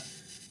 bro?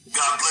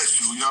 God bless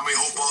you. You know what I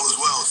mean? Hope all is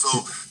well. So,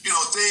 you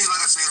know, things,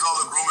 like I say, it's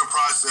all the grooming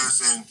process.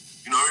 And,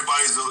 you know,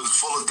 everybody's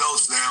full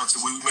adults now,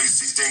 so we may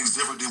see things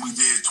different than we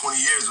did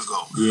 20 years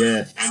ago.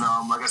 Yeah. And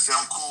like I said,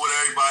 I'm cool with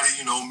everybody.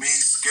 You know, me,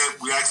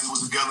 Skip, we actually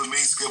was together. Me,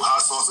 Skip,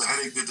 Hot Sauce, and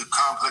Headache did the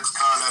Complex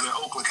Con out in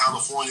Oakland,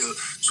 California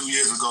 2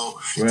 years ago.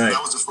 Right. And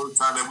that was the first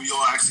time that we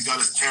all actually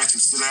got a chance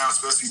to sit down,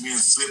 especially me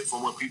and Skip,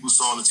 from what people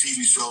saw on the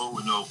TV show.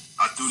 You know,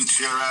 I threw the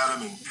chair at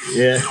him, and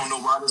they don't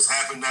know why this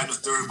happened, that and the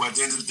third. But at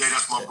the end of the day,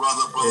 that's my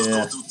brother. Brothers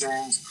go through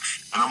things.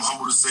 And I'm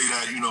humble to say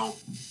that, you know,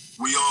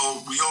 we all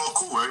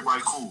cool.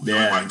 Everybody cool.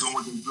 Everybody doing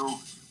what they do.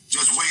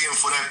 Just waiting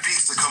for that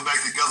piece to come back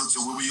together to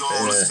where we all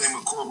on the same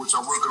accord, which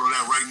I'm working on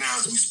that right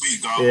now as we speak.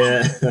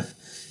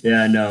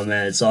 Yeah, I know,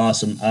 man. It's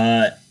awesome.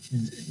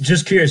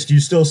 Just curious, do you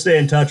still stay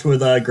in touch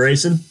with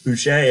Grayson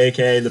Boucher,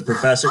 a.k.a. the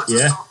Professor? All the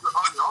time.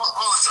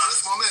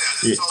 That's my man.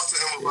 I just talked to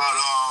him about,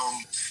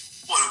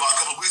 about a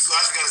couple of weeks ago.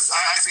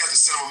 I actually got to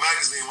send him a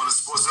magazine when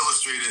Sports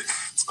Illustrated.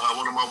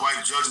 One of my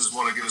white judges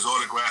want to get his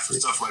autograph and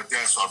stuff like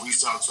that. So I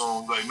reached out to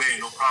him, like, man,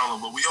 no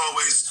problem. But we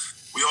always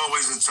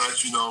in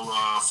touch, you know,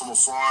 from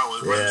afar,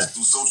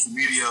 through social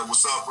media.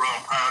 What's up, bro?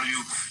 I'm proud of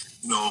you.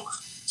 You know,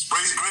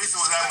 Grayson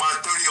was at my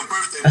 30th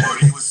birthday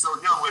party. He was so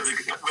young, we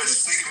had to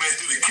sneak him in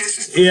through the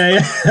kitchen.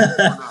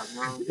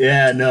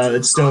 Yeah, no,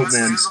 it's dope,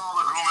 man. It's all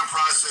a grooming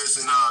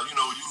process, and, you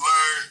know, you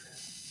learn,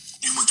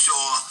 you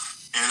mature,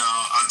 and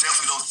I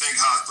definitely don't think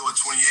how I thought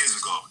 20 years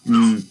ago. You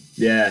know?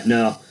 Yeah,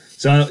 no.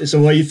 So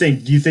what do you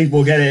think? Do you think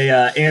we'll get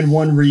a And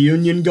One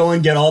reunion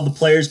going, get all the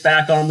players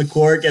back on the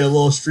court, get a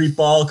little street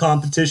ball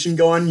competition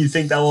going? You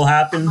think that will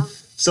happen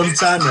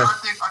sometime? I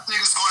think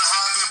it's going to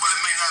happen, but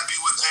it may not be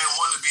with And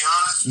One, to be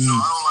honest. You know,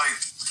 I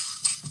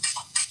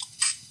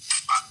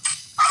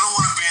don't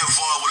want to be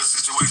involved with a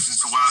situation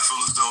to where I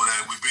feel as though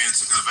that we're being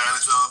taken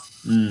advantage of.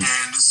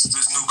 And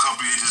this new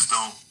company, it just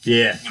don't.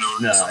 Yeah. You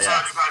know, sometimes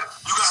you got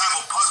to have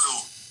a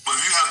puzzle. But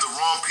if you have the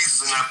wrong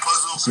pieces in that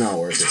puzzle,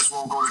 it just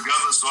won't go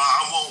together. So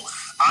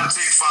I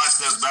take 5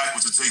 steps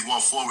backwards to take 1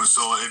 forward.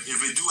 So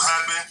if it do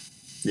happen,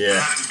 it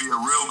has to be a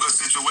real good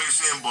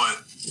situation.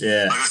 But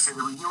like I said,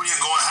 the reunion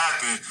going to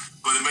happen,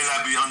 but it may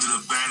not be under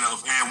the banner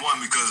of And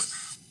One, because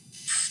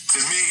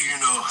to me,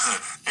 you know,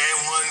 And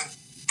One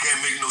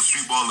can't make no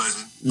street ball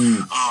legend.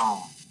 And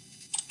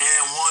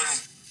One,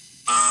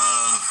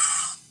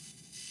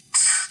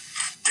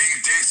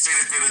 they say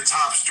that they're the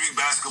top street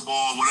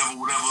basketball, whatever.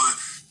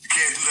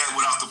 Can't do that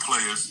without the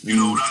players, you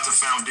know, without the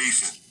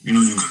foundation. You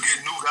know, you could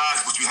get new guys,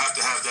 but you have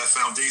to have that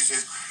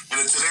foundation. And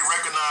until they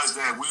recognize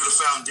that we're the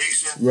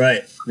foundation of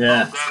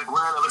that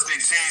brand, unless they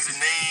change the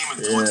name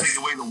or take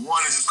away the one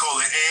and just call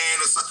it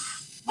And or something.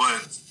 But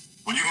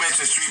when you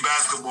mention street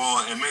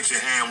basketball and mention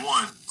And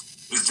One,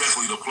 it's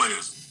definitely the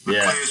players. The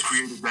players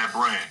created that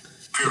brand,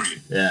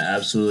 period. Yeah,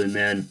 absolutely,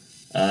 man.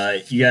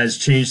 You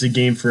guys changed the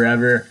game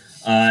forever.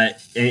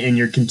 And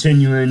you're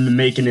continuing to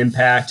make an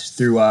impact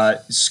through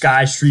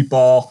Sky Street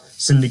Ball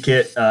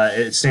Syndicate.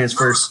 It stands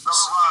for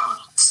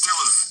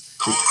Steelers,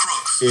 all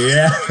crooks.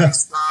 Yeah.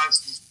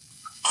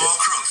 All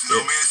crooks. You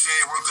know, me and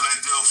Shane worked on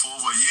that deal for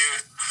over a year.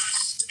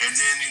 And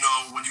then, you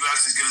know, when you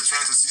actually get a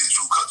chance to see the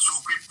true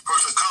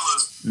person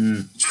colors,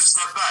 just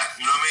step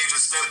back. You know what I mean?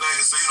 Just step back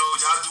and say, you know,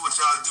 y'all do what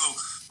y'all do.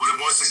 But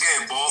once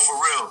again, ball for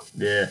real.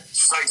 Yeah.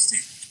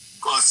 Shiesty.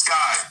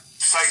 Sky.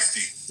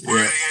 Shiesty. Where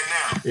are they at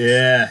now?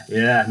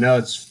 Yeah. No,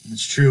 it's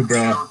true,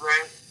 bro. You know what I'm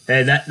saying?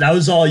 Hey, that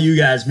was all you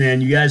guys, man.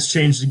 You guys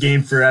changed the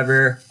game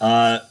forever.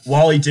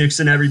 Wally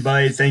Dixon,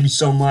 everybody, thank you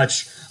so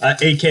much.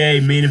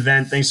 AKA Main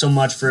Event, thanks so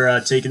much for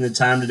taking the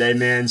time today,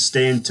 man.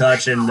 Stay in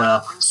touch, and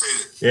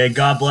appreciate it.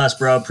 God bless,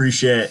 bro.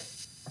 Appreciate it.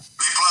 Be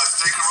blessed.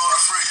 Stay Corona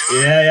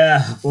free.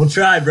 Yeah. We'll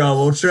try, bro.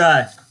 We'll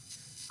try.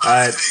 All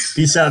right.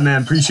 Peace out,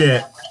 man. Appreciate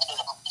it.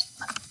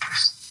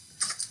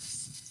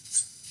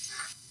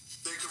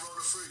 Stay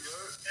Corona free,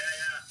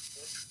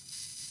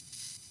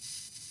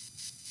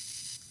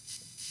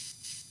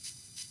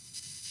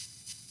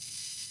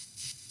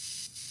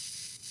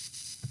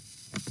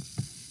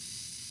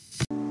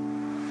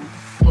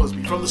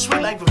 From the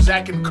Sweet Life of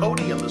Zach and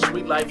Cody on the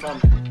Sweet Life on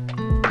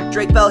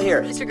Drake Bell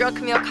here. It's your girl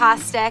Camille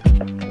Kostek.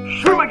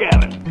 Drew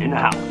McGavin in the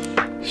house.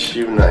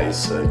 Shoe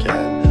nice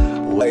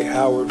again. Dwight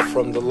Howard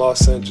from the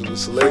Los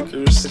Angeles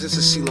Lakers. This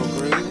is CeeLo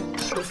Green.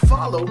 to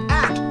follow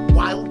at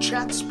Wild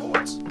Chat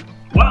Sports.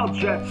 Wild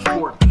Chat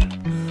Sports.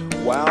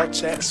 Wild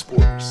Chat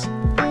Sports.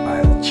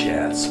 Wild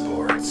Chat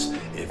Sports.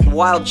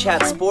 Wild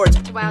Chat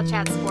Sports. Wild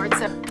Chat Sports.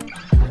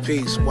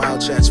 Peace,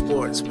 Wild Chat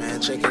Sports, man.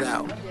 Check it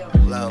out.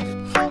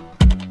 Love.